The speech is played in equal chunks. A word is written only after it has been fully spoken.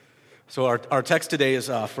So our text today is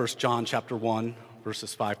 1 John chapter 1,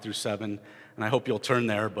 verses 5 through 7, and I hope you'll turn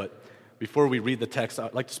there. But before we read the text,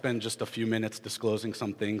 I'd like to spend just a few minutes disclosing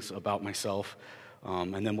some things about myself,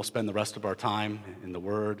 and then we'll spend the rest of our time in the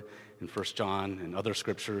Word, in 1 John, and other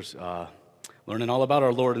scriptures, learning all about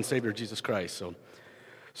our Lord and Savior, Jesus Christ.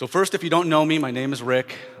 So first, if you don't know me, my name is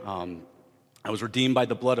Rick. I was redeemed by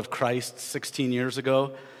the blood of Christ 16 years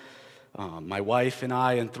ago. My wife and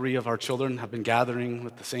I and 3 of our children have been gathering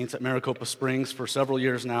with the saints at Maricopa Springs for several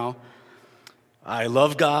years now. I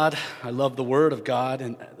love God. I love the Word of God,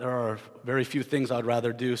 and there are very few things I'd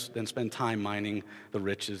rather do than spend time mining the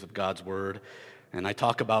riches of God's Word. And I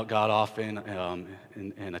talk about God often,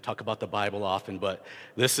 and I talk about the Bible often, but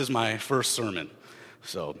this is my first sermon.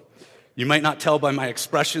 So you might not tell by my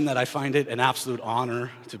expression that I find it an absolute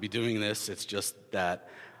honor to be doing this. It's just that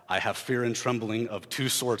I have fear and trembling of 2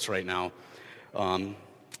 sorts right now.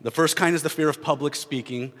 The first kind is the fear of public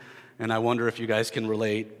speaking, and I wonder if you guys can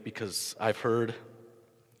relate, because I've heard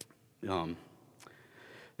that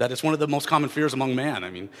it's one of the most common fears among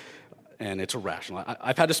man. And it's irrational.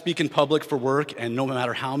 I've had to speak in public for work, and no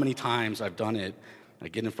matter how many times I've done it, I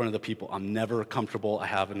get in front of the people, I'm never comfortable. I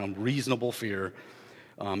have an unreasonable fear.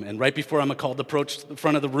 And right before I'm called to approach the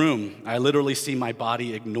front of the room, I literally see my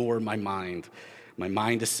body ignore my mind. My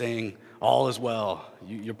mind is saying, all is well.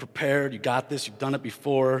 You're prepared. You got this. You've done it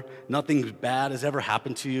before. Nothing bad has ever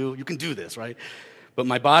happened to you. You can do this, right? But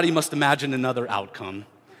my body must imagine another outcome.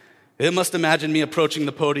 It must imagine me approaching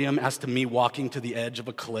the podium as to me walking to the edge of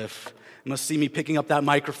a cliff. It must see me picking up that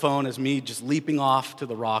microphone as me just leaping off to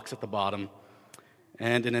the rocks at the bottom.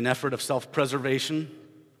 And in an effort of self-preservation,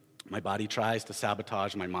 my body tries to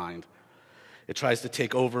sabotage my mind. It tries to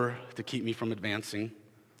take over to keep me from advancing.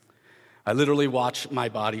 I literally watch my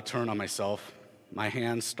body turn on myself. My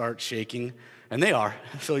hands start shaking, and they are.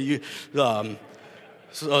 So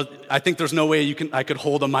I think there's no way I could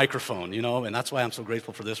hold a microphone, and that's why I'm so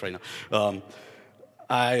grateful for this right now.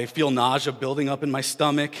 I feel nausea building up in my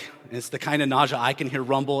stomach. It's the kind of nausea I can hear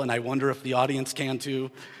rumble, and I wonder if the audience can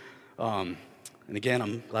too. And again,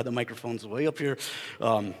 I'm glad the microphone's way up here.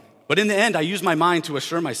 But in the end, I use my mind to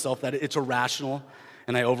assure myself that it's irrational,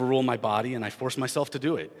 and I overrule my body, and I force myself to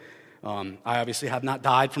do it. I obviously have not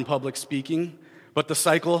died from public speaking, but the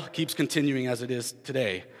cycle keeps continuing as it is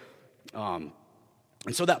today. And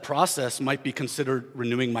so that process might be considered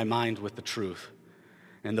renewing my mind with the truth.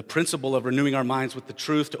 And the principle of renewing our minds with the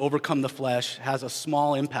truth to overcome the flesh has a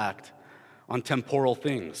small impact on temporal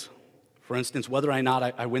things. For instance, whether or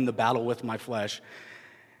not I win the battle with my flesh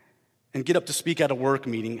and get up to speak at a work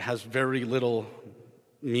meeting has very little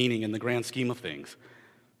meaning in the grand scheme of things.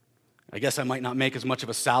 I guess I might not make as much of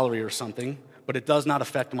a salary or something, but it does not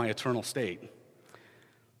affect my eternal state.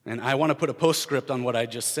 And I want to put a postscript on what I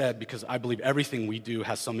just said, because I believe everything we do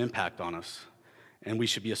has some impact on us, and we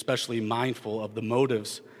should be especially mindful of the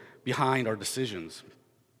motives behind our decisions.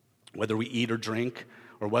 Whether we eat or drink,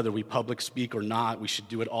 or whether we public speak or not, we should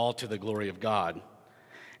do it all to the glory of God.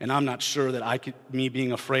 And I'm not sure that me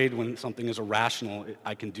being afraid when something is irrational,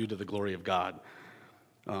 I can do to the glory of God.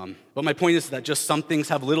 But my point is that just some things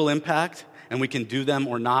have little impact, and we can do them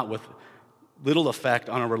or not with little effect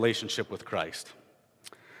on our relationship with Christ.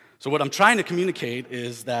 So what I'm trying to communicate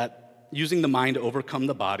is that using the mind to overcome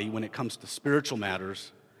the body when it comes to spiritual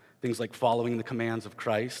matters, things like following the commands of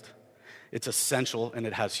Christ, it's essential, and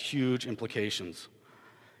it has huge implications.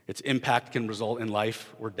 Its impact can result in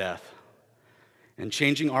life or death. And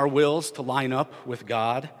changing our wills to line up with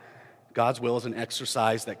God's will is an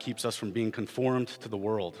exercise that keeps us from being conformed to the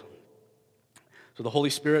world. So the Holy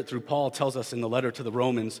Spirit, through Paul, tells us in the letter to the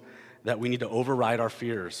Romans that we need to override our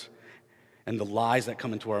fears and the lies that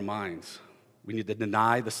come into our minds. We need to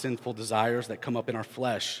deny the sinful desires that come up in our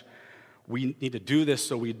flesh. We need to do this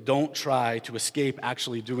so we don't try to escape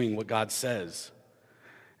actually doing what God says.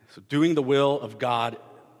 So doing the will of God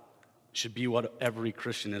should be what every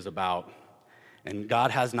Christian is about. And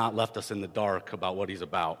God has not left us in the dark about what He's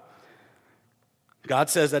about.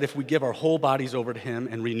 God says that if we give our whole bodies over to Him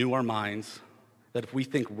and renew our minds, that if we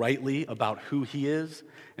think rightly about who He is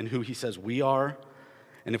and who He says we are,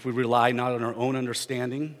 and if we rely not on our own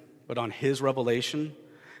understanding, but on His revelation,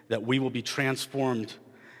 that we will be transformed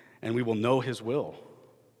and we will know His will.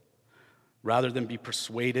 Rather than be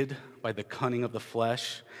persuaded by the cunning of the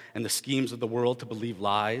flesh and the schemes of the world to believe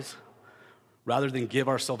lies, rather than give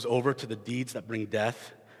ourselves over to the deeds that bring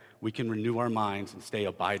death, we can renew our minds and stay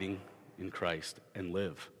abiding in Christ and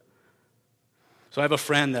live. So I have a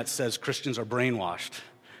friend that says Christians are brainwashed.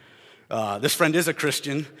 This friend is a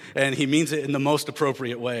Christian, and he means it in the most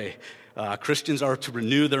appropriate way. Christians are to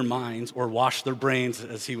renew their minds or wash their brains,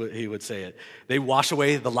 as he would say it. They wash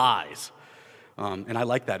away the lies. And I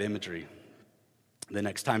like that imagery. The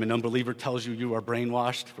next time an unbeliever tells you you are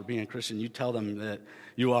brainwashed for being a Christian, you tell them that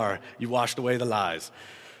you washed away the lies.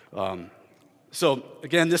 So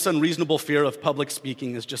again, this unreasonable fear of public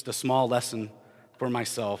speaking is just a small lesson for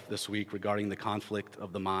myself this week regarding the conflict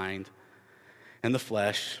of the mind and the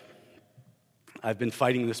flesh. I've been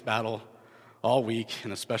fighting this battle all week,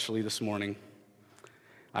 and especially this morning.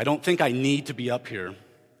 I don't think I need to be up here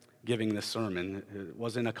giving this sermon. It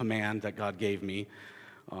wasn't a command that God gave me.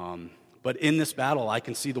 But in this battle, I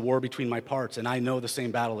can see the war between my parts, and I know the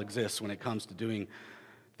same battle exists when it comes to doing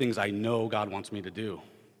things I know God wants me to do,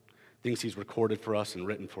 things He's recorded for us and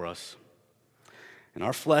written for us. And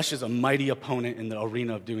our flesh is a mighty opponent in the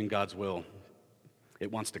arena of doing God's will.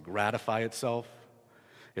 It wants to gratify itself.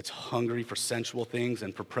 It's hungry for sensual things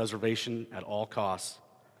and for preservation at all costs.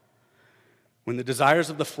 When the desires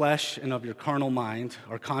of the flesh and of your carnal mind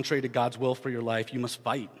are contrary to God's will for your life, you must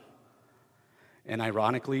fight. And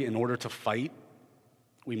ironically, in order to fight,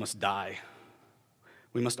 we must die.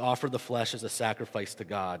 We must offer the flesh as a sacrifice to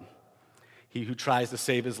God. He who tries to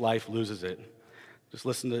save his life loses it. Just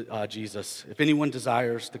listen to Jesus. If anyone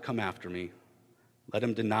desires to come after me, let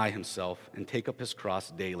him deny himself and take up his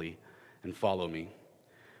cross daily and follow me.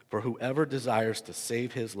 For whoever desires to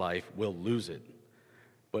save his life will lose it.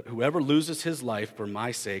 But whoever loses his life for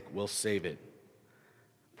my sake will save it.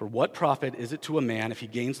 For what profit is it to a man if he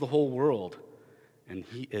gains the whole world and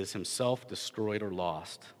he is himself destroyed or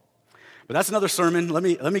lost? But that's another sermon. Let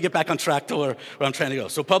me get back on track to where I'm trying to go.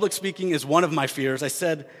 So public speaking is one of my fears. I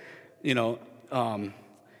said, it's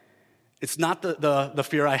not the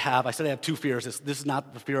fear I have. I said I have two fears. This is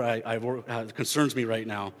not the fear that concerns me right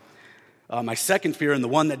now. My second fear, and the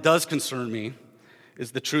one that does concern me,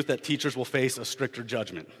 is the truth that teachers will face a stricter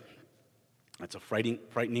judgment. That's a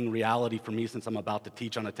frightening reality for me since I'm about to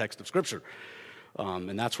teach on a text of Scripture.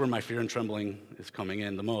 And that's where my fear and trembling is coming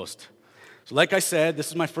in the most. So like I said, this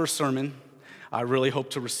is my first sermon. I really hope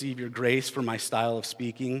to receive your grace for my style of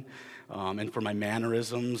speaking and for my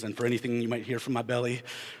mannerisms and for anything you might hear from my belly.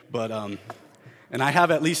 And I have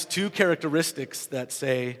at least two characteristics that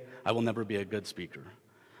say I will never be a good speaker.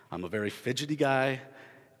 I'm a very fidgety guy,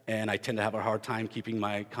 and I tend to have a hard time keeping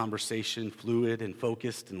my conversation fluid and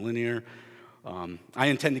focused and linear. I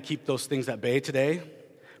intend to keep those things at bay today,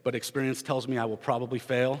 but experience tells me I will probably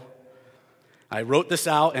fail. I wrote this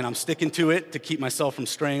out, and I'm sticking to it to keep myself from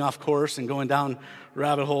straying off course and going down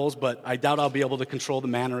rabbit holes, but I doubt I'll be able to control the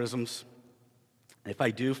mannerisms. If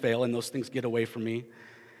I do fail and those things get away from me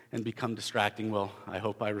and become distracting, well, I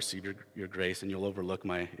hope I receive your grace and you'll overlook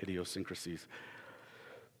my idiosyncrasies.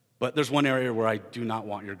 But there's one area where I do not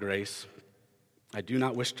want your grace. I do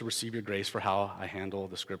not wish to receive your grace for how I handle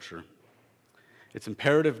the Scripture. It's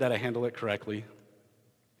imperative that I handle it correctly.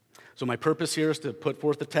 So my purpose here is to put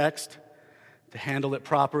forth the text, to handle it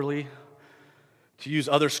properly, to use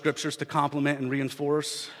other Scriptures to complement and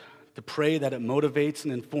reinforce, to pray that it motivates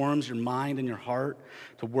and informs your mind and your heart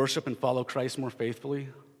to worship and follow Christ more faithfully.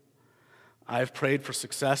 I've prayed for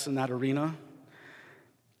success in that arena.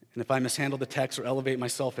 And if I mishandle the text or elevate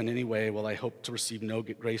myself in any way, well, I hope to receive no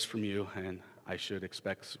grace from you, and I should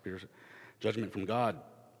expect severe judgment from God.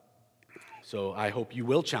 So I hope you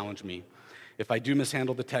will challenge me if I do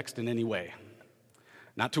mishandle the text in any way.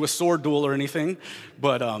 Not to a sword duel or anything,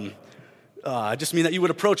 but I just mean that you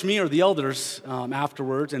would approach me or the elders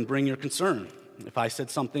afterwards and bring your concern. If I said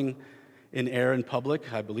something in error in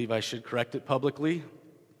public, I believe I should correct it publicly.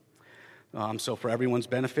 So for everyone's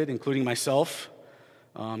benefit, including myself,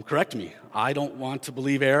 correct me. I don't want to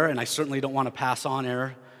believe error, and I certainly don't want to pass on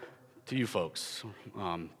error to you folks.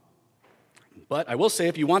 But I will say,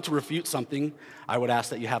 if you want to refute something, I would ask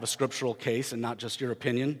that you have a scriptural case and not just your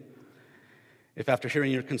opinion. If after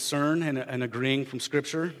hearing your concern and agreeing from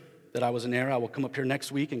Scripture that I was in error, I will come up here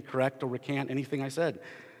next week and correct or recant anything I said.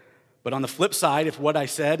 But on the flip side, if what I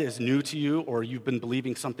said is new to you or you've been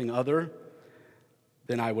believing something other,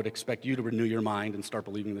 then I would expect you to renew your mind and start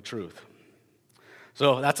believing the truth.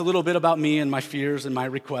 So that's a little bit about me and my fears and my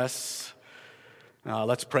requests.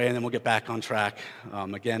 Let's pray, and then we'll get back on track.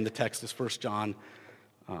 Again, the text is 1 John.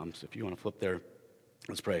 So if you want to flip there,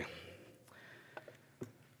 let's pray.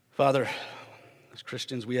 Father, as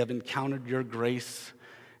Christians, we have encountered your grace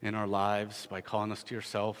in our lives by calling us to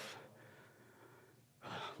yourself.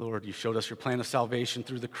 Lord, you showed us your plan of salvation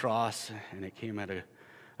through the cross, and it came at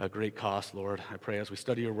a great cost, Lord. I pray as we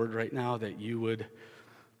study your word right now that you would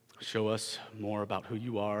show us more about who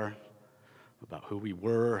you are, about who we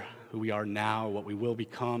were, who we are now, what we will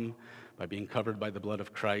become by being covered by the blood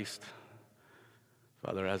of Christ.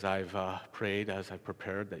 Father, as I've prayed, as I've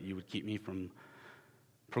prepared, that you would keep me from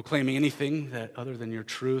proclaiming anything that other than your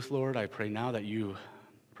truth, Lord, I pray now that you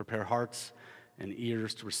prepare hearts and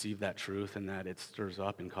ears to receive that truth, and that it stirs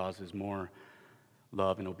up and causes more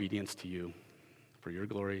love and obedience to you for your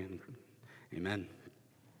glory. And amen.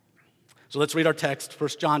 So let's read our text, 1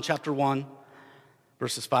 John chapter 1,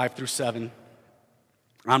 verses 5 through 7.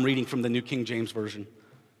 I'm reading from the New King James Version.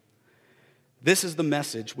 This is the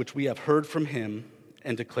message which we have heard from him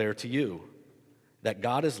and declare to you, that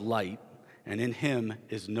God is light, and in him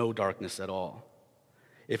is no darkness at all.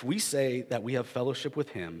 If we say that we have fellowship with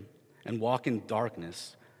him and walk in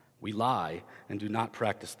darkness, we lie and do not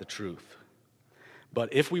practice the truth.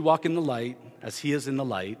 But if we walk in the light, as he is in the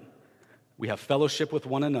light, we have fellowship with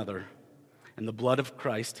one another, and the blood of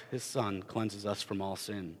Christ, his Son, cleanses us from all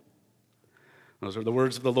sin. Those are the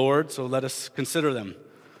words of the Lord, so let us consider them.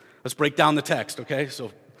 Let's break down the text, okay?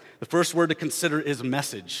 So the first word to consider is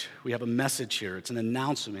message. We have a message here. It's an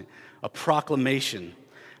announcement, a proclamation.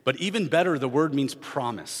 But even better, the word means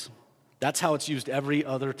promise. That's how it's used every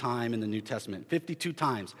other time in the New Testament. 52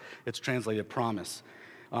 times it's translated promise.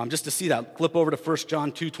 Just to see that, flip over to 1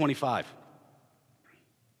 John 2:25.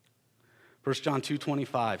 1 John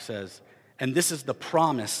 2:25 says, and this is the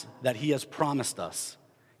promise that he has promised us,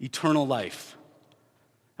 eternal life.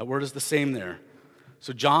 That word is the same there.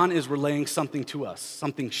 So John is relaying something to us,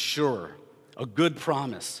 something sure, a good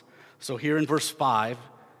promise. So here in verse 5,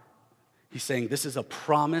 he's saying this is a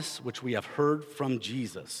promise which we have heard from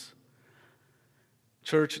Jesus.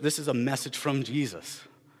 Church, this is a message from Jesus.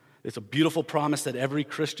 It's a beautiful promise that every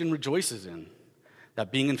Christian rejoices in,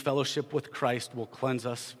 that being in fellowship with Christ will cleanse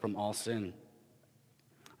us from all sin.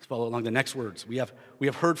 Let's follow along the next words. We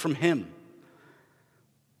have heard from him.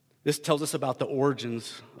 This tells us about the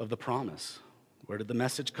origins of the promise. Where did the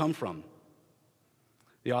message come from?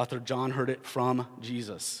 The author John heard it from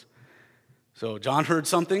Jesus. So John heard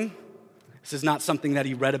something. This is not something that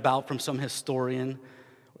he read about from some historian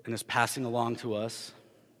and is passing along to us.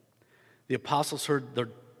 The apostles heard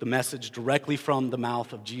the message directly from the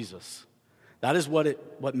mouth of Jesus. That is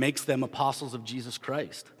what makes them apostles of Jesus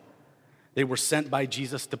Christ. They were sent by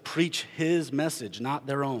Jesus to preach his message, not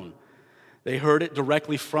their own. They heard it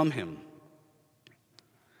directly from him.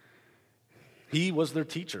 He was their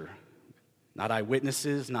teacher, not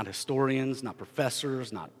eyewitnesses, not historians, not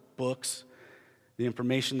professors, not books. The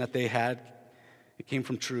information that they had, it came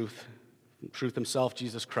from truth himself,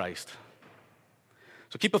 Jesus Christ.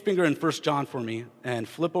 So keep a finger in 1 John for me and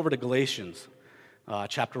flip over to Galatians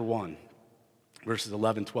chapter 1, verses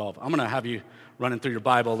 11, 12. I'm going to have you running through your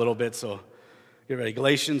Bible a little bit, so get ready.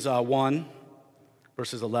 Galatians 1,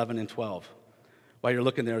 verses 11 and 12. While you're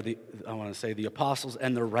looking there, I want to say the apostles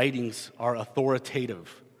and their writings are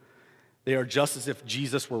authoritative. They are just as if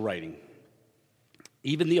Jesus were writing.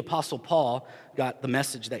 Even the apostle Paul got the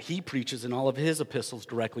message that he preaches in all of his epistles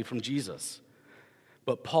directly from Jesus.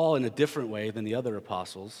 But Paul, in a different way than the other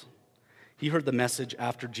apostles, he heard the message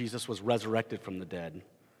after Jesus was resurrected from the dead.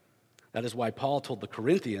 That is why Paul told the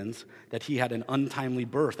Corinthians that he had an untimely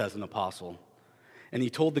birth as an apostle. And he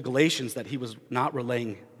told the Galatians that he was not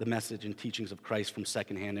relaying the message and teachings of Christ from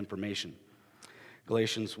secondhand information.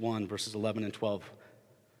 Galatians 1, verses 11 and 12.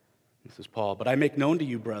 This is Paul. But I make known to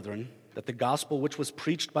you, brethren, that the gospel which was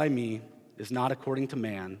preached by me is not according to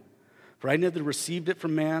man. For I neither received it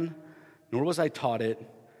from man, nor was I taught it,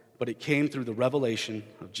 but it came through the revelation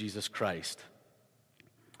of Jesus Christ.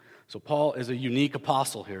 So Paul is a unique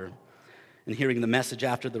apostle here in hearing the message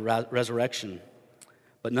after the resurrection.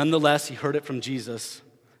 But nonetheless, he heard it from Jesus,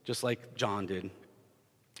 just like John did.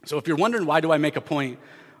 So if you're wondering why do I make a point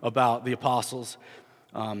about the apostles,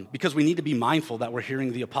 because we need to be mindful that we're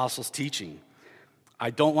hearing the apostles' teaching.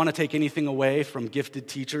 I don't want to take anything away from gifted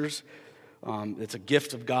teachers. It's a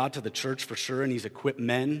gift of God to the church for sure, and he's equipped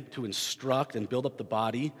men to instruct and build up the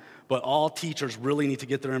body. But all teachers really need to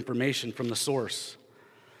get their information from the source,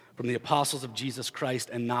 from the apostles of Jesus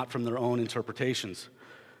Christ, and not from their own interpretations.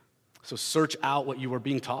 So search out what you are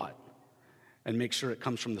being taught and make sure it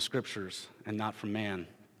comes from the scriptures and not from man.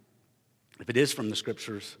 If it is from the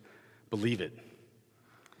scriptures, believe it.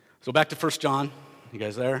 So back to 1 John. You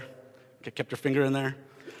guys there? Kept your finger in there?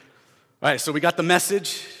 All right, so we got the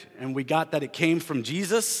message, and we got that it came from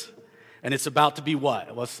Jesus, and it's about to be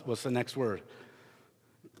what? What's the next word?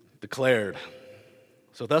 Declared.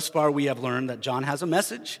 So thus far we have learned that John has a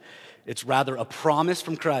message. It's rather a promise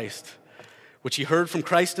from Christ, which he heard from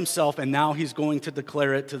Christ himself, and now he's going to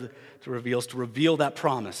declare it to reveal that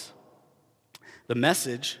promise. The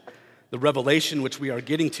message, the revelation which we are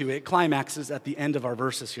getting to, it climaxes at the end of our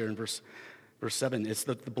verses here in verse 7. It's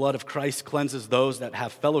that the blood of Christ cleanses those that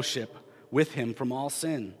have fellowship with him from all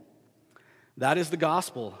sin. That is the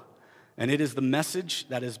gospel, and it is the message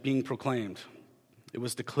that is being proclaimed. It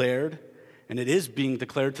was declared, and it is being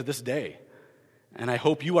declared to this day. And I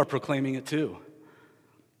hope you are proclaiming it too.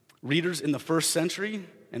 Readers in the first century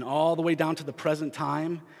and all the way down to the present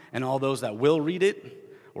time, and all those that will read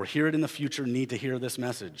it or hear it in the future need to hear this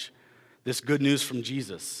message, this good news from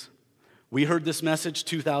Jesus. We heard this message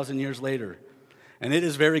 2,000 years later, and it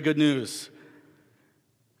is very good news.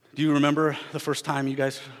 Do you remember the first time you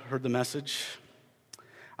guys heard the message?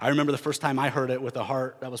 I remember the first time I heard it with a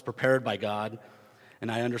heart that was prepared by God,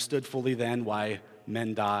 and I understood fully then why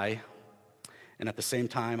men die, and at the same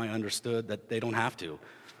time I understood that they don't have to.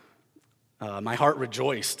 My heart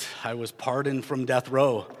rejoiced. I was pardoned from death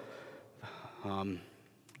row.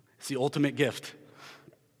 It's the ultimate gift.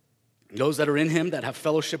 Those that are in him, that have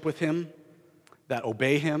fellowship with him, that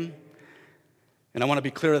obey him. And I want to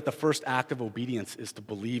be clear that the first act of obedience is to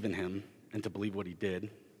believe in him and to believe what he did.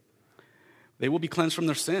 They will be cleansed from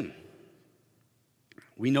their sin.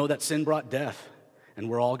 We know that sin brought death, and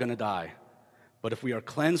we're all going to die. But if we are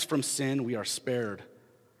cleansed from sin, we are spared.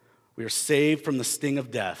 We are saved from the sting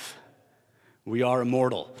of death. We are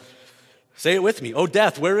immortal. Say it with me. Oh,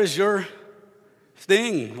 death, where is your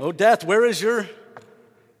sting? Oh, death, where is your...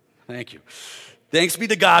 Thank you. Thanks be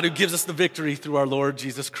to God who gives us the victory through our Lord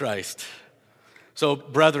Jesus Christ. So,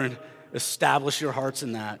 brethren, establish your hearts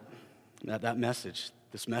in that message,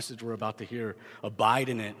 this message we're about to hear. Abide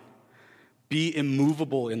in it. Be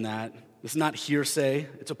immovable in that. It's not hearsay.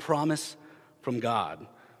 It's a promise from God.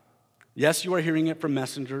 Yes, you are hearing it from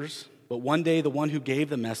messengers, but one day the one who gave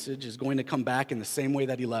the message is going to come back in the same way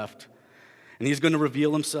that he left. And he's going to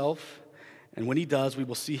reveal himself. And when he does, we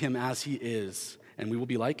will see him as he is, and we will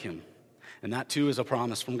be like him. And that too is a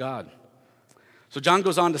promise from God. So John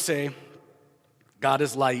goes on to say, God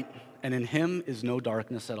is light, and in him is no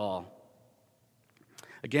darkness at all.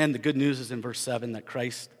 Again, the good news is in verse 7 that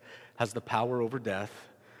Christ has the power over death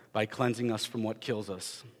by cleansing us from what kills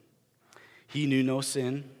us. He knew no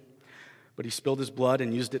sin, but he spilled his blood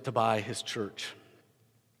and used it to buy his church.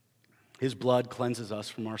 His blood cleanses us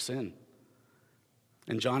from our sin.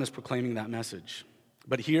 And John is proclaiming that message.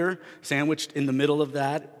 But here, sandwiched in the middle of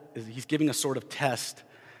that, he's giving a sort of test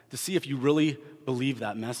to see if you really believe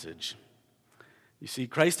that message. You see,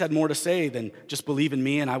 Christ had more to say than just believe in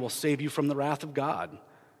me and I will save you from the wrath of God.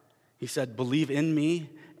 He said, believe in me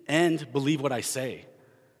and believe what I say.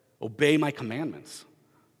 Obey my commandments.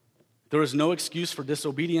 There is no excuse for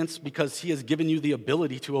disobedience because he has given you the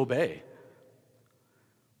ability to obey.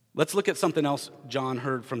 Let's look at something else John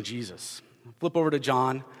heard from Jesus. Flip over to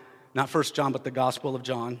John, not 1 John, but the Gospel of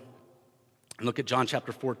John. And look at John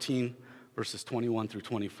chapter 14, verses 21 through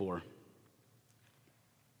 24.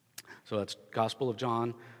 So that's Gospel of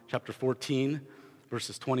John, chapter 14,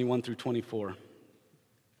 verses 21 through 24.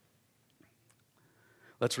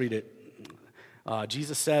 Let's read it.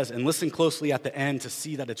 Jesus says, and listen closely at the end to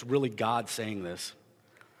see that it's really God saying this.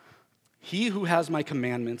 He who has my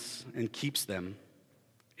commandments and keeps them,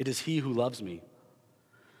 it is he who loves me.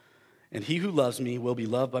 And he who loves me will be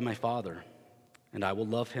loved by my Father, and I will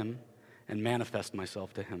love him and manifest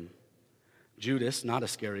myself to him. Judas, not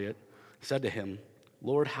Iscariot, said to him,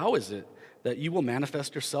 Lord, how is it that you will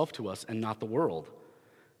manifest yourself to us and not the world?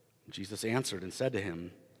 Jesus answered and said to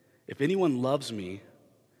him, if anyone loves me,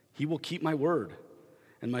 he will keep my word,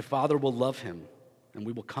 and my Father will love him, and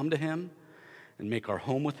we will come to him and make our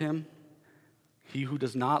home with him. He who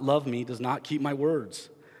does not love me does not keep my words,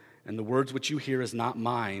 and the words which you hear is not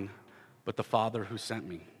mine, but the Father who sent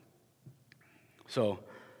me. So,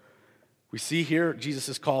 we see here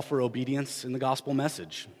Jesus' call for obedience in the gospel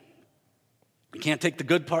message. You can't take the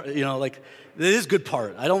good part, it is good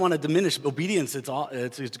part. I don't want to diminish obedience,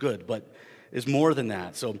 it's good, but it's more than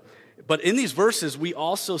that. So, but in these verses, we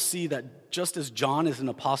also see that just as John is an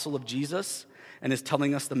apostle of Jesus and is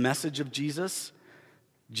telling us the message of Jesus,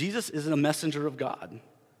 Jesus is a messenger of God.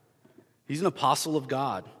 He's an apostle of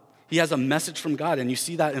God. He has a message from God, and you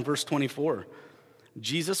see that in verse 24.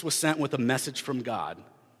 Jesus was sent with a message from God.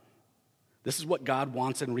 This is what God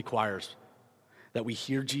wants and requires, that we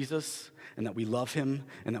hear Jesus and that we love him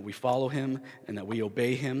and that we follow him and that we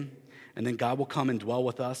obey him, and then God will come and dwell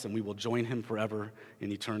with us and we will join him forever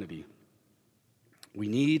in eternity. We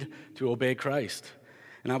need to obey Christ.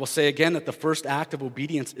 And I will say again that the first act of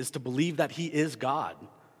obedience is to believe that he is God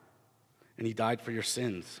and he died for your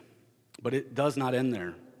sins. But it does not end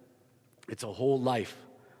there. It's a whole life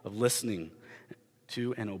of listening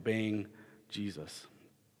to and obeying Jesus.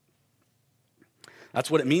 That's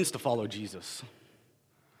what it means to follow Jesus,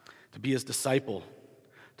 to be his disciple,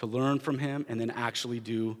 to learn from him and then actually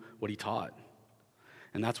do what he taught.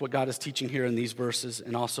 And that's what God is teaching here in these verses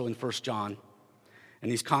and also in 1 John.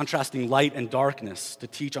 And he's contrasting light and darkness to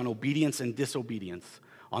teach on obedience and disobedience,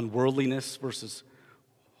 on worldliness versus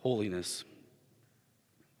holiness.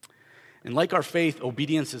 And like our faith,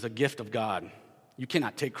 obedience is a gift of God. You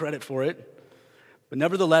cannot take credit for it, but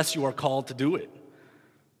nevertheless, you are called to do it.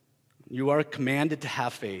 You are commanded to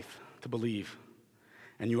have faith, to believe,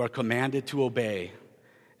 and you are commanded to obey,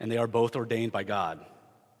 and they are both ordained by God.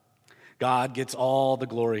 God gets all the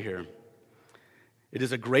glory here. It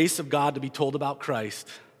is a grace of God to be told about Christ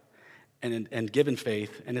and given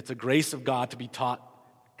faith, and it's a grace of God to be taught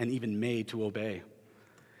and even made to obey.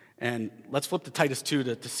 And let's flip to Titus 2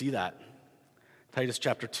 to see that. Titus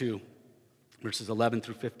chapter 2, verses 11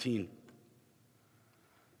 through 15.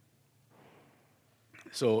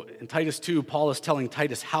 So in Titus 2, Paul is telling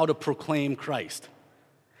Titus how to proclaim Christ.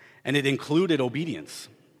 And it included obedience,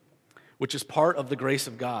 which is part of the grace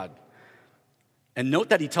of God. And note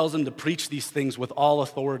that he tells him to preach these things with all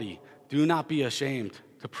authority. Do not be ashamed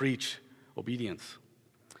to preach obedience.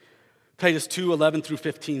 Titus 2, 11 through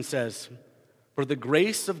 15 says, "For the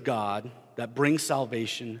grace of God that brings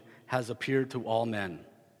salvation has appeared to all men."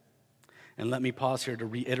 And let me pause here to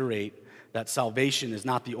reiterate that salvation is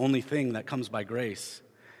not the only thing that comes by grace,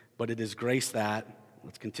 but it is grace that,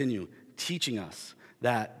 let's continue, teaching us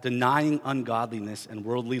that denying ungodliness and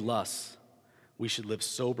worldly lusts, we should live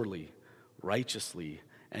soberly, righteously,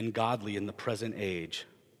 and godly in the present age,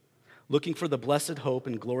 looking for the blessed hope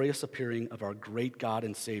and glorious appearing of our great God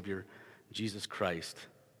and Savior, Jesus Christ,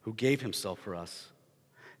 who gave himself for us,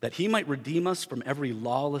 that he might redeem us from every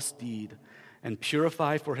lawless deed and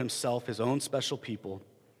purify for himself his own special people,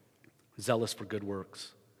 zealous for good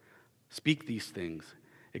works. Speak these things,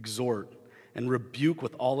 exhort, and rebuke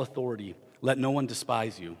with all authority. Let no one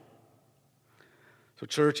despise you. So,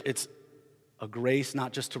 church, it's a grace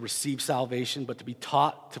not just to receive salvation, but to be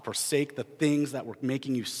taught to forsake the things that were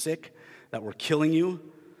making you sick, that were killing you.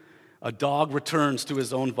 A dog returns to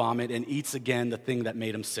his own vomit and eats again the thing that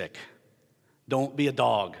made him sick. Don't be a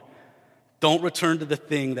dog. Don't return to the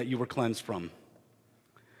thing that you were cleansed from.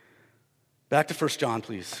 Back to 1 John,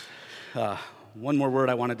 please. One more word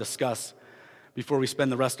I want to discuss before we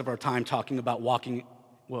spend the rest of our time talking about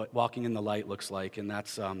what walking in the light looks like, and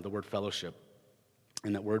that's the word fellowship.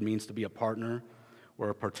 And that word means to be a partner or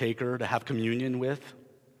a partaker, to have communion with.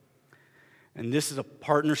 And this is a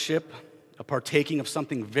partnership, a partaking of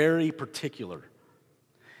something very particular.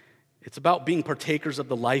 It's about being partakers of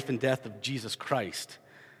the life and death of Jesus Christ,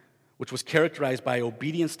 which was characterized by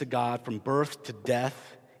obedience to God from birth to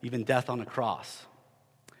death, even death on a cross.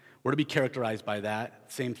 We're to be characterized by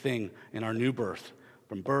that same thing in our new birth.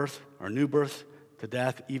 From birth, our new birth, to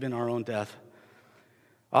death, even our own death.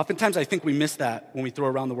 Oftentimes I think we miss that when we throw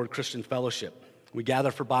around the word Christian fellowship. We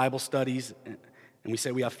gather for Bible studies and we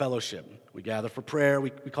say we have fellowship. We gather for prayer,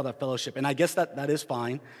 we call that fellowship. And I guess that is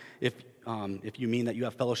fine if you mean that you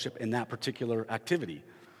have fellowship in that particular activity.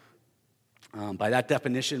 By that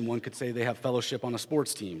definition, one could say they have fellowship on a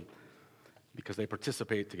sports team because they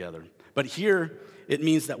participate together. But here, it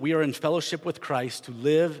means that we are in fellowship with Christ to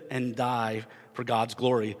live and die for God's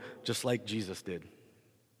glory, just like Jesus did.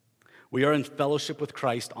 We are in fellowship with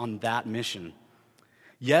Christ on that mission.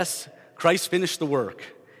 Yes, Christ finished the work,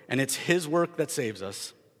 and it's his work that saves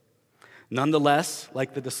us. Nonetheless,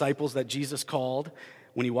 like the disciples that Jesus called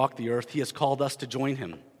when he walked the earth, he has called us to join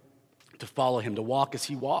him, to follow him, to walk as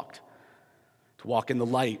he walked, to walk in the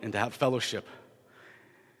light and to have fellowship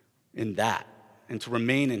in that, and to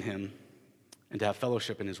remain in him and to have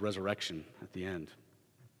fellowship in his resurrection at the end.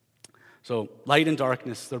 So light and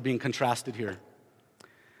darkness, they're being contrasted here.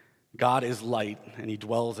 God is light, and he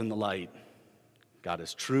dwells in the light. God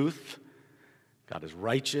is truth. God is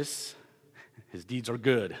righteous. His deeds are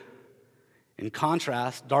good. In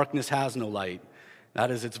contrast, darkness has no light. That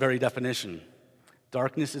is its very definition.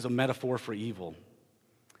 Darkness is a metaphor for evil.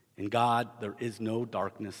 In God, there is no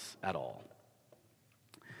darkness at all.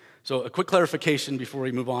 So a quick clarification before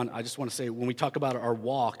we move on. I just want to say, when we talk about our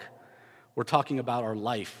walk, we're talking about our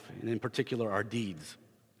life, and in particular, our deeds.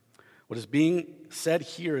 What is being said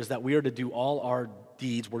here is that we are to do all our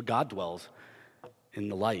deeds where God dwells, in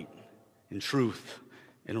the light, in truth,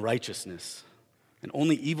 in righteousness. And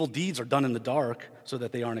only evil deeds are done in the dark so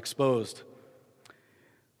that they aren't exposed.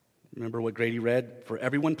 Remember what Grady read? For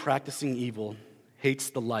everyone practicing evil hates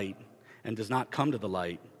the light and does not come to the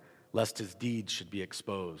light, lest his deeds should be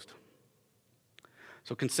exposed.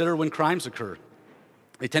 So consider when crimes occur.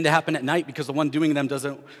 They tend to happen at night because the one doing them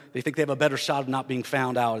they think they have a better shot of not being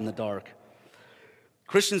found out in the dark.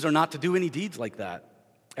 Christians are not to do any deeds like that.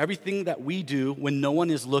 Everything that we do when no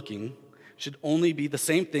one is looking should only be the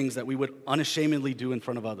same things that we would unashamedly do in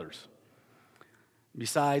front of others.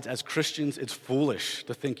 Besides, as Christians, it's foolish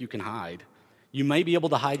to think you can hide. You may be able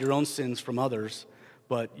to hide your own sins from others,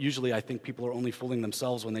 but usually I think people are only fooling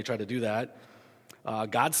themselves when they try to do that.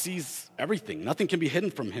 God sees everything. Nothing can be hidden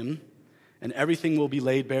from him, and everything will be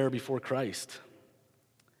laid bare before Christ.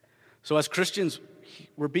 So as Christians,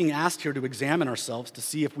 we're being asked here to examine ourselves to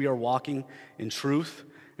see if we are walking in truth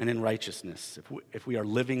and in righteousness, if we are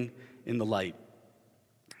living in the light.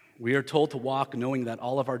 We are told to walk knowing that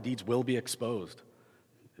all of our deeds will be exposed.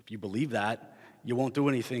 If you believe that, you won't do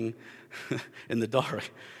anything in the dark.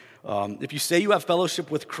 If you say you have fellowship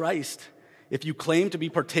with Christ, if you claim to be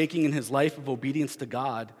partaking in his life of obedience to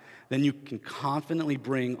God, then you can confidently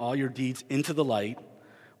bring all your deeds into the light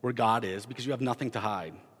where God is because you have nothing to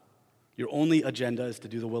hide. Your only agenda is to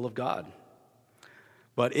do the will of God.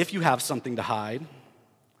 But if you have something to hide,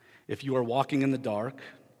 if you are walking in the dark,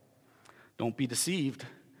 don't be deceived.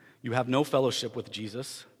 You have no fellowship with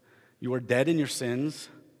Jesus. You are dead in your sins,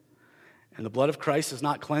 and the blood of Christ has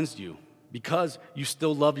not cleansed you because you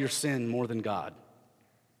still love your sin more than God.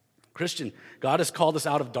 Christian, God has called us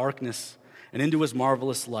out of darkness and into his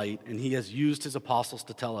marvelous light, and he has used his apostles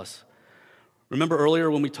to tell us. Remember earlier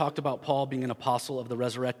when we talked about Paul being an apostle of the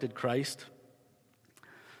resurrected Christ?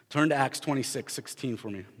 Turn to Acts 26:16 for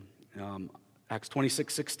me. Acts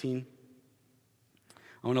 26:16.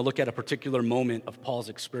 I want to look at a particular moment of Paul's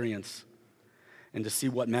experience and to see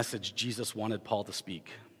what message Jesus wanted Paul to speak.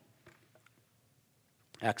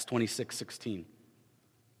 Acts 26:16.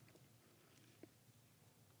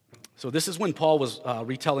 So this is when Paul was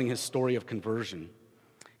retelling his story of conversion.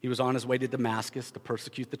 He was on his way to Damascus to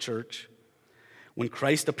persecute the church. When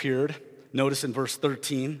Christ appeared, notice in verse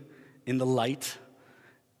 13, in the light,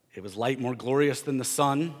 it was light more glorious than the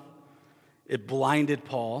sun. It blinded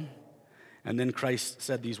Paul. And then Christ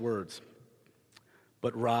said these words,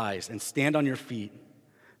 "But rise and stand on your feet,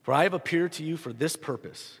 for I have appeared to you for this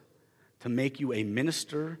purpose, to make you a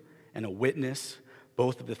minister and a witness,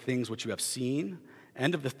 both of the things which you have seen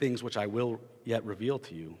and of the things which I will yet reveal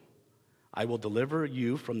to you. I will deliver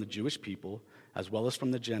you from the Jewish people as well as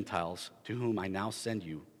from the Gentiles, to whom I now send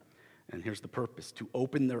you." And here's the purpose: to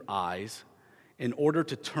open their eyes in order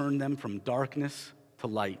to turn them from darkness to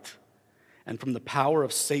light and from the power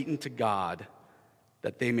of Satan to God,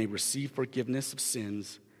 that they may receive forgiveness of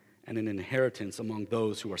sins and an inheritance among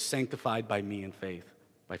those who are sanctified by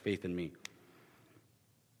faith in me.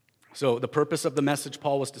 So the purpose of the message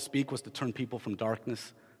Paul was to speak was to turn people from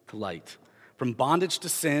darkness to light, from bondage to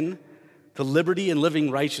sin to liberty and living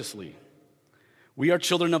righteously. We are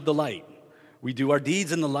children of the light. We do our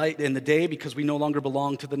deeds in the light in the day because we no longer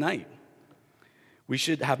belong to the night. We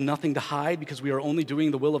should have nothing to hide because we are only doing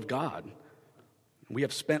the will of God. We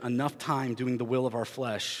have spent enough time doing the will of our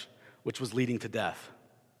flesh, which was leading to death.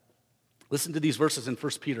 Listen to these verses in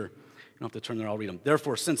 1 Peter. You don't have to turn there, I'll read them.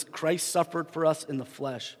 "Therefore, since Christ suffered for us in the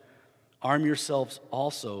flesh, arm yourselves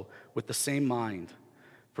also with the same mind.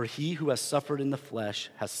 For he who has suffered in the flesh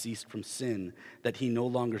has ceased from sin, that he no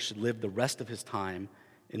longer should live the rest of his time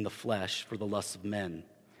in the flesh for the lusts of men,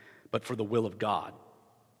 but for the will of God.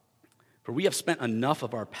 For we have spent enough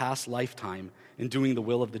of our past lifetime in doing the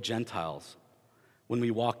will of the Gentiles, when we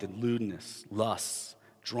walked in lewdness, lusts,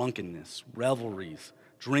 drunkenness, revelries,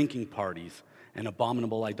 drinking parties, and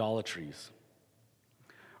abominable idolatries.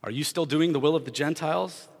 Are you still doing the will of the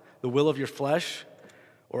Gentiles, the will of your flesh,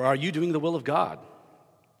 or are you doing the will of God?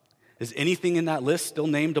 Is anything in that list still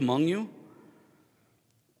named among you?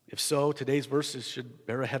 If so, today's verses should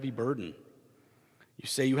bear a heavy burden. You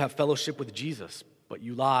say you have fellowship with Jesus, but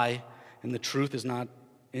you lie, and the truth is not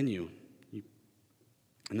in you.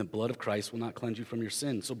 And the blood of Christ will not cleanse you from your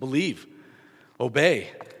sins. So believe, obey,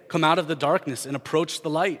 come out of the darkness and approach the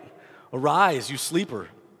light. Arise, you sleeper."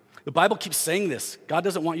 The Bible keeps saying this. God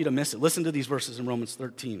doesn't want you to miss it. Listen to these verses in Romans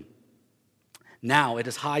 13. "Now it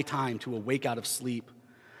is high time to awake out of sleep,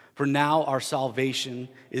 for now our salvation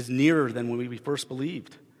is nearer than when we first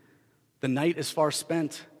believed. The night is far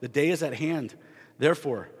spent, the day is at hand.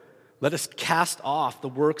 Therefore, let us cast off the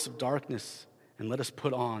works of darkness and let us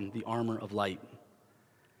put on the armor of light.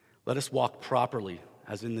 Let us walk properly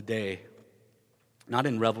as in the day, not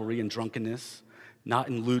in revelry and drunkenness, not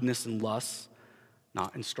in lewdness and lust,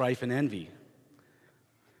 not in strife and envy.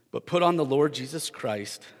 But put on the Lord Jesus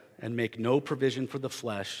Christ and make no provision for the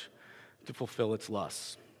flesh to fulfill its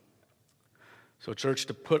lusts." So, church,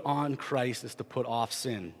 to put on Christ is to put off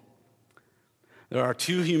sin. There are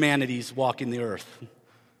two humanities walking the earth,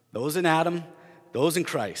 those in Adam, those in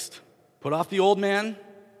Christ. Put off the old man,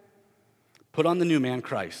 put on the new man,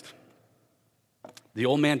 Christ. The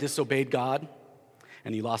old man disobeyed God,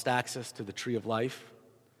 and he lost access to the tree of life.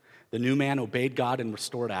 The new man obeyed God and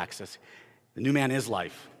restored access. The new man is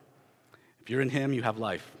life. If you're in him, you have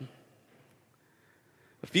life.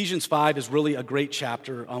 Ephesians 5 is really a great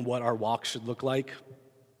chapter on what our walk should look like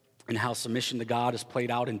and how submission to God is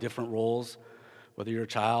played out in different roles, whether you're a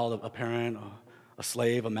child, a parent, a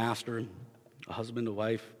slave, a master, a husband, a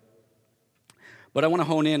wife. But I want to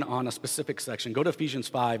hone in on a specific section. Go to Ephesians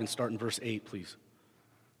 5 and start in verse 8, please.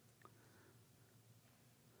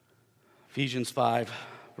 Ephesians 5,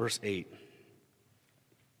 verse 8.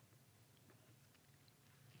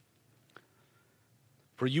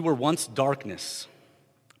 For you were once darkness,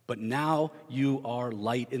 but now you are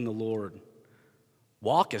light in the Lord.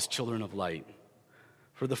 Walk as children of light.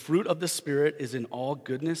 For the fruit of the Spirit is in all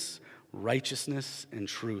goodness, righteousness, and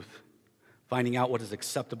truth, finding out what is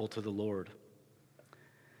acceptable to the Lord.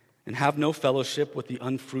 And have no fellowship with the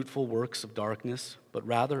unfruitful works of darkness, but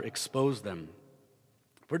rather expose them.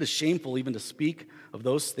 For it is shameful even to speak of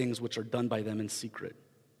those things which are done by them in secret.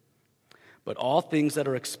 But all things that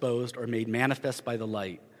are exposed are made manifest by the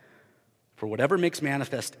light. For whatever makes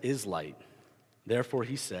manifest is light. Therefore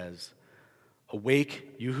he says,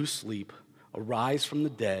 awake, you who sleep, arise from the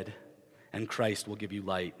dead, and Christ will give you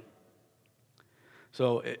light.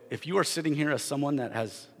 So if you are sitting here as someone that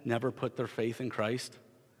has never put their faith in Christ,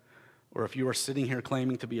 or if you are sitting here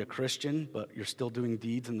claiming to be a Christian, but you're still doing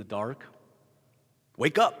deeds in the dark,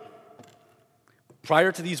 wake up.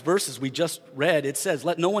 Prior to these verses we just read, it says,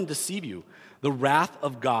 let no one deceive you. The wrath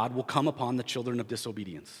of God will come upon the children of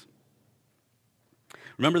disobedience.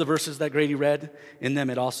 Remember the verses that Grady read? In them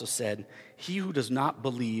it also said, he who does not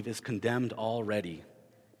believe is condemned already,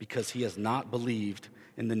 because he has not believed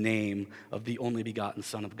in the name of the only begotten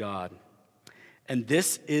Son of God. And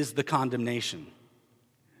this is the condemnation.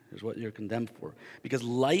 Here's what you're condemned for. Because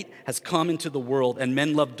light has come into the world, and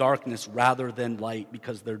men love darkness rather than light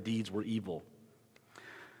because their deeds were evil.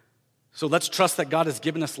 So let's trust that God has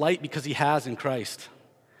given us light because he has in Christ.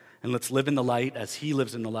 And let's live in the light as he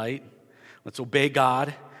lives in the light. Let's obey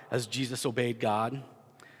God as Jesus obeyed God.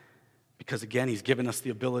 Because again, he's given us the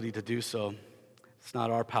ability to do so. It's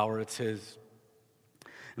not our power, it's his.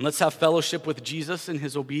 And let's have fellowship with Jesus in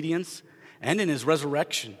his obedience and in his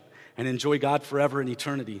resurrection and enjoy God forever in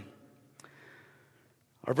eternity.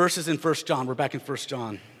 Our verses in 1 John, we're back in 1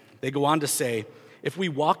 John. They go on to say, if we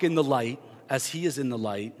walk in the light as he is in the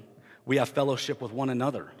light, we have fellowship with one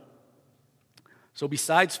another. So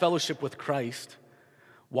besides fellowship with Christ,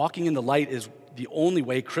 walking in the light is the only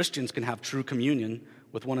way Christians can have true communion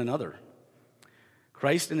with one another.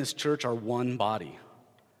 Christ and his church are one body,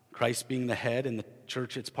 Christ being the head and the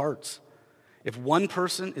church its parts. If one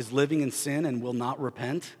person is living in sin and will not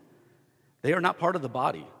repent, they are not part of the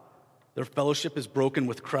body. Their fellowship is broken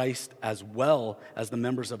with Christ as well as the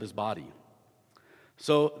members of his body.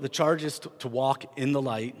 So the charge is to walk in the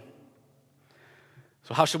light.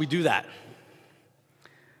 So how should we do that?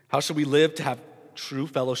 How should we live to have true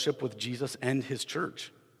fellowship with Jesus and his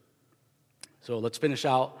church? So let's finish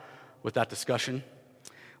out with that discussion.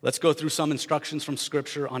 Let's go through some instructions from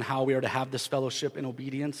Scripture on how we are to have this fellowship in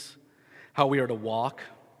obedience, how we are to walk.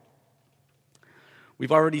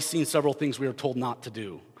 We've already seen several things we are told not to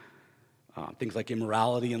do. Things like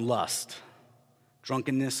immorality and lust,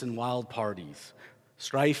 drunkenness and wild parties,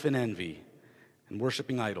 strife and envy, and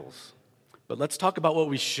worshiping idols. But let's talk about what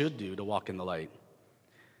we should do to walk in the light.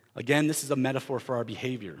 Again, this is a metaphor for our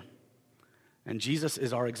behavior. And Jesus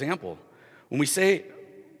is our example. When we say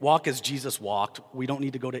walk as Jesus walked, we don't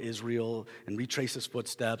need to go to Israel and retrace his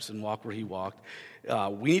footsteps and walk where he walked.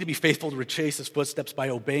 We need to be faithful to retrace his footsteps by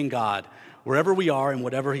obeying God wherever we are and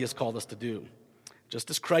whatever he has called us to do. Just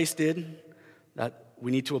as Christ did, that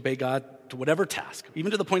we need to obey God to whatever task,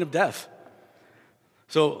 even to the point of death.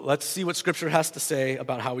 So let's see what Scripture has to say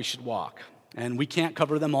about how we should walk. And we can't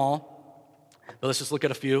cover them all, but let's just look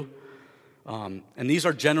at a few. And these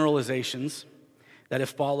are generalizations that, if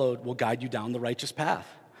followed, will guide you down the righteous path,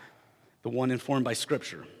 the one informed by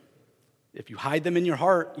Scripture. If you hide them in your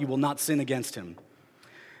heart, you will not sin against him.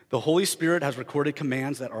 The Holy Spirit has recorded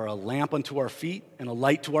commands that are a lamp unto our feet and a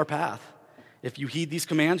light to our path. If you heed these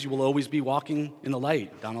commands, you will always be walking in the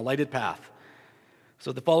light, down a lighted path.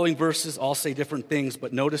 So the following verses all say different things,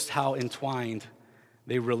 but notice how entwined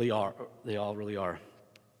they really are. They all really are.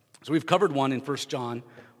 So we've covered one in 1 John,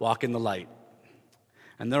 walk in the light.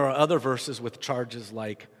 And there are other verses with charges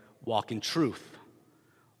like walk in truth,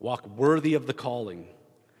 walk worthy of the calling,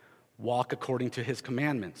 walk according to his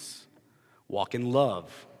commandments, walk in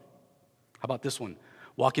love. How about this one?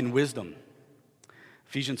 Walk in wisdom.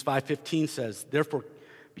 Ephesians 5:15 says, therefore,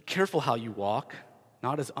 be careful how you walk,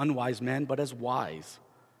 not as unwise men, but as wise.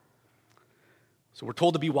 So we're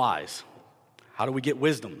told to be wise. How do we get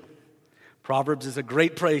wisdom? Proverbs is a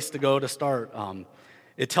great place to go to start.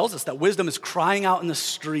 It tells us that wisdom is crying out in the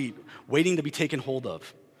street, waiting to be taken hold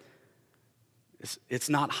of. It's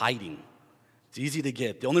not hiding. It's easy to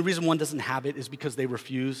get. The only reason one doesn't have it is because they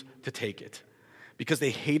refuse to take it, because they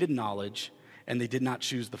hated knowledge and they did not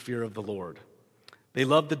choose the fear of the Lord. They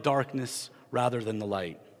loved the darkness rather than the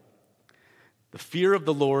light. The fear of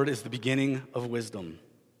the Lord is the beginning of wisdom.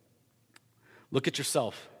 Look at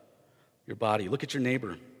yourself, your body. Look at your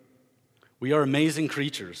neighbor. We are amazing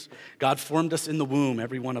creatures. God formed us in the womb,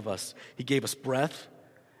 every one of us. He gave us breath,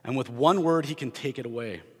 and with one word, he can take it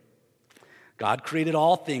away. God created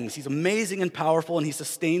all things. He's amazing and powerful, and he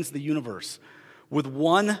sustains the universe. With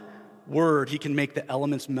one word, he can make the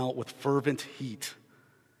elements melt with fervent heat.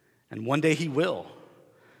 And one day he will.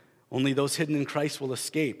 Only those hidden in Christ will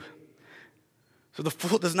escape. So the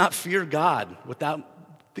fool does not fear God.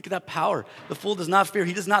 Think of that power. The fool does not fear.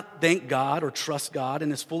 He does not thank God or trust God,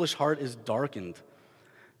 and his foolish heart is darkened.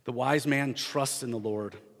 The wise man trusts in the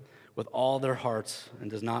Lord with all their hearts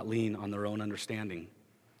and does not lean on their own understanding.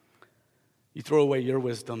 You throw away your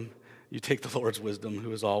wisdom, you take the Lord's wisdom,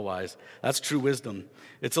 who is all wise. That's true wisdom.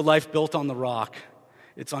 It's a life built on the rock.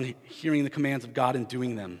 It's on hearing the commands of God and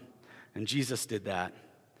doing them. And Jesus did that.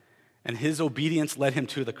 And his obedience led him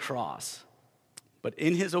to the cross. But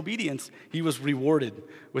in his obedience, he was rewarded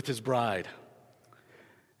with his bride.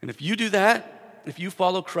 And if you do that, if you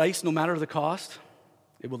follow Christ, no matter the cost,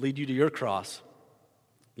 it will lead you to your cross.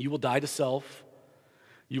 You will die to self.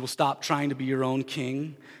 You will stop trying to be your own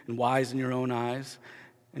king and wise in your own eyes.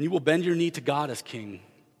 And you will bend your knee to God as king.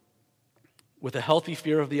 With a healthy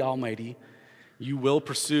fear of the Almighty, you will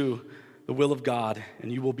pursue the will of God,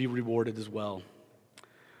 and you will be rewarded as well.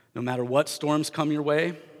 No matter what storms come your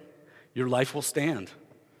way, your life will stand.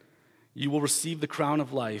 You will receive the crown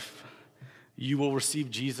of life. You will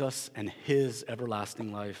receive Jesus and his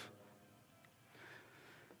everlasting life.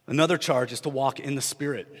 Another charge is to walk in the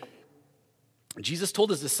Spirit. Jesus told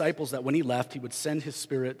his disciples that when he left, he would send his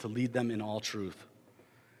Spirit to lead them in all truth.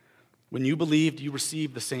 When you believed, you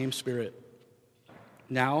received the same Spirit.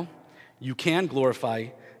 Now, you can glorify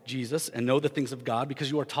Jesus and know the things of God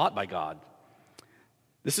because you are taught by God.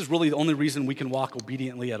 This is really the only reason we can walk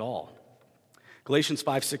obediently at all. Galatians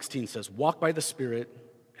 5:16 says, "Walk by the Spirit,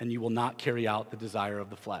 and you will not carry out the desire of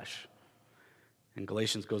the flesh." And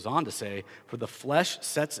Galatians goes on to say, "For the flesh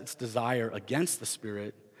sets its desire against the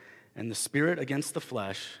Spirit, and the Spirit against the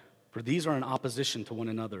flesh, for these are in opposition to one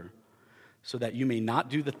another, so that you may not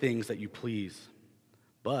do the things that you please.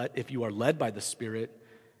 But if you are led by the Spirit,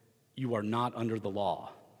 you are not under the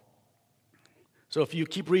law." So if you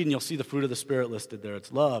keep reading, you'll see the fruit of the Spirit listed there.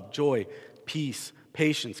 It's love, joy, peace,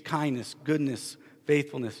 patience, kindness, goodness,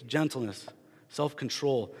 faithfulness, gentleness,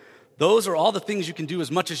 self-control. Those are all the things you can do as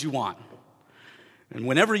much as you want. And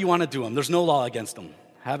whenever you want to do them, there's no law against them.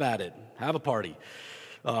 Have at it. Have a party.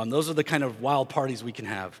 Those are the kind of wild parties we can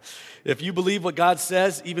have. If you believe what God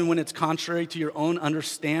says, even when it's contrary to your own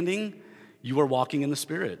understanding, you are walking in the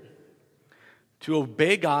Spirit. To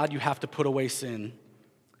obey God, you have to put away sin,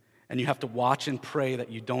 and you have to watch and pray that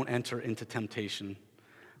you don't enter into temptation.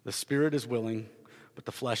 The Spirit is willing, but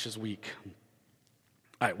the flesh is weak.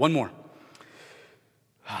 All right, one more.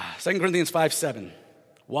 2 Corinthians 5:7.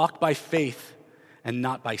 Walk by faith and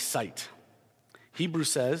not by sight. Hebrews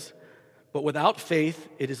says, "But without faith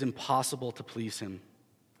it is impossible to please him.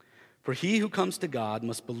 For he who comes to God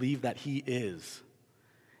must believe that he is,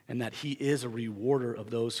 and that he is a rewarder of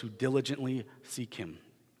those who diligently seek him."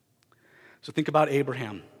 So think about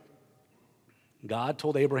Abraham. God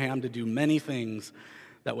told Abraham to do many things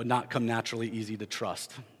that would not come naturally easy to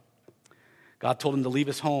trust. God told him to leave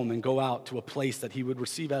his home and go out to a place that he would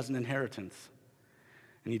receive as an inheritance.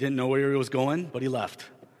 And he didn't know where he was going, but he left.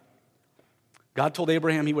 God told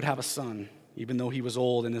Abraham he would have a son, even though he was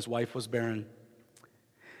old and his wife was barren.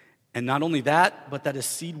 And not only that, but that his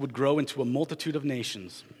seed would grow into a multitude of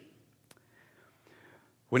nations.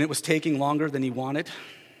 When it was taking longer than he wanted,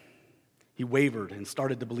 he wavered and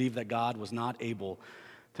started to believe that God was not able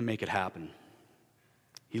to make it happen.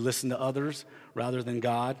 He listened to others rather than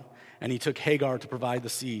God, and he took Hagar to provide the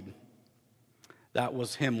seed. That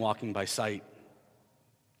was him walking by sight.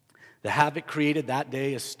 The havoc created that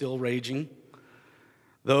day is still raging.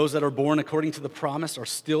 Those that are born according to the promise are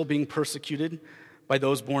still being persecuted by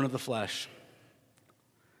those born of the flesh.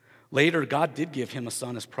 Later, God did give him a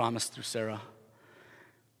son as promised through Sarah.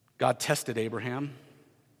 God tested Abraham.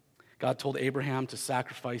 God told Abraham to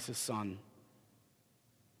sacrifice his son,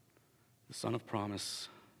 the son of promise.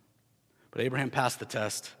 But Abraham passed the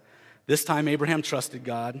test. This time, Abraham trusted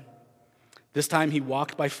God. This time he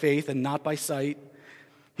walked by faith and not by sight.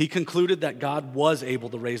 He concluded that God was able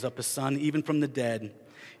to raise up his son, even from the dead.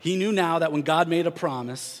 He knew now that when God made a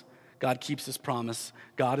promise, God keeps his promise.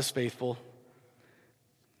 God is faithful.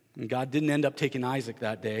 And God didn't end up taking Isaac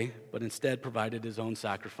that day, but instead provided his own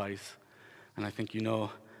sacrifice. And I think you know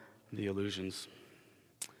the allusions.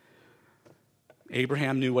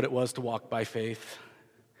 Abraham knew what it was to walk by faith,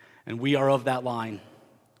 and we are of that line.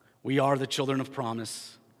 We are the children of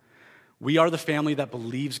promise. We are the family that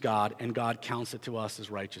believes God, and God counts it to us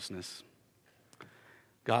as righteousness.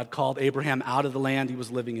 God called Abraham out of the land he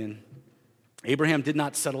was living in. Abraham did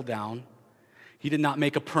not settle down. He did not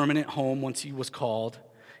make a permanent home once he was called.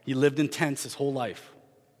 He lived in tents his whole life.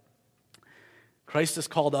 Christ has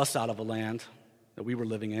called us out of a land that we were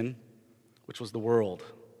living in, which was the world.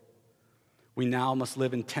 We now must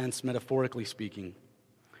live in tents, metaphorically speaking.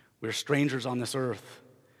 We're strangers on this earth.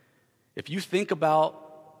 If you think about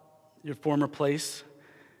your former place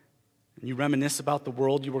and you reminisce about the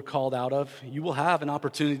world you were called out of, you will have an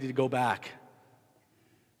opportunity to go back.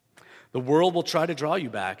 The world will try to draw you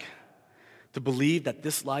back, to believe that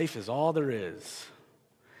this life is all there is.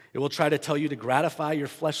 It will try to tell you to gratify your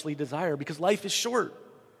fleshly desire because life is short.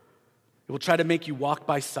 It will try to make you walk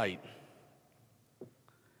by sight.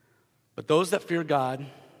 But those that fear God,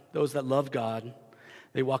 those that love God,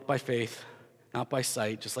 they walk by faith, not by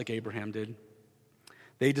sight, just like Abraham did.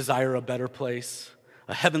 They desire a better place,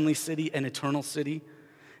 a heavenly city, an eternal city,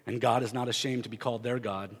 and God is not ashamed to be called their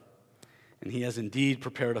God. And he has indeed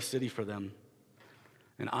prepared a city for them.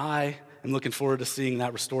 And I am looking forward to seeing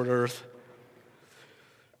that restored earth.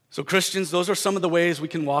 So Christians, those are some of the ways we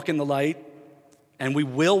can walk in the light, and we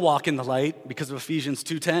will walk in the light because of Ephesians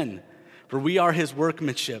 2:10. For we are his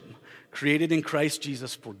workmanship, created in Christ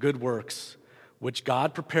Jesus for good works, which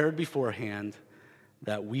God prepared beforehand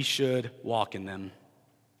that we should walk in them.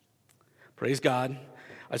 Praise God.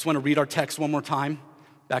 I just want to read our text one more time,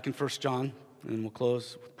 back in 1 John, and then we'll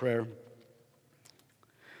close with prayer.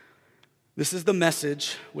 This is the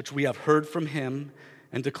message which we have heard from him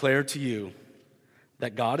and declared to you,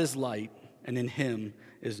 that God is light, and in him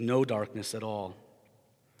is no darkness at all.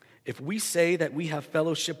 If we say that we have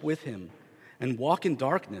fellowship with him and walk in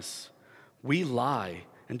darkness, we lie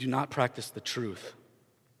and do not practice the truth.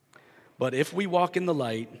 But if we walk in the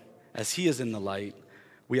light, as he is in the light,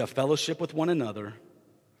 we have fellowship with one another,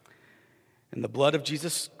 and the blood of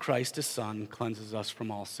Jesus Christ, his Son, cleanses us from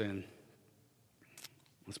all sin.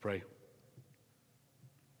 Let's pray.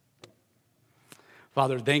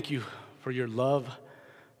 Father, thank you for your love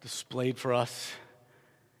displayed for us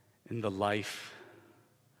in the life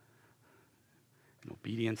and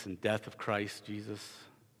obedience and death of Christ Jesus.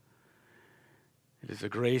 It is a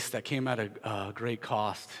grace that came at a great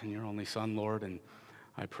cost in your only Son, Lord, and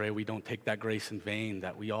I pray we don't take that grace in vain,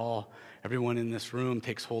 that we all, everyone in this room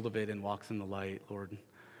takes hold of it and walks in the light, Lord,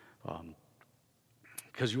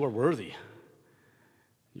 because you are worthy.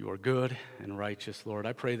 You are good and righteous, Lord.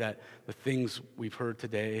 I pray that the things we've heard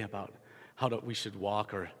today about how we should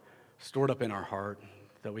walk are stored up in our heart,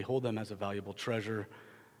 that we hold them as a valuable treasure,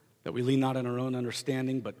 that we lean not on our own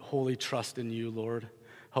understanding, but wholly trust in you, Lord.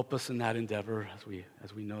 Help us in that endeavor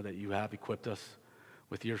as we know that you have equipped us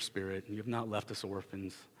with your Spirit, and you have not left us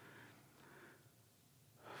orphans.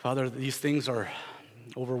 Father, these things are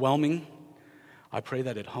overwhelming. I pray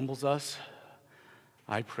that it humbles us.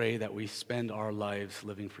 I pray that we spend our lives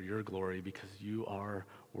living for your glory because you are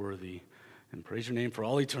worthy. And praise your name for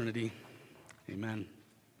all eternity. Amen.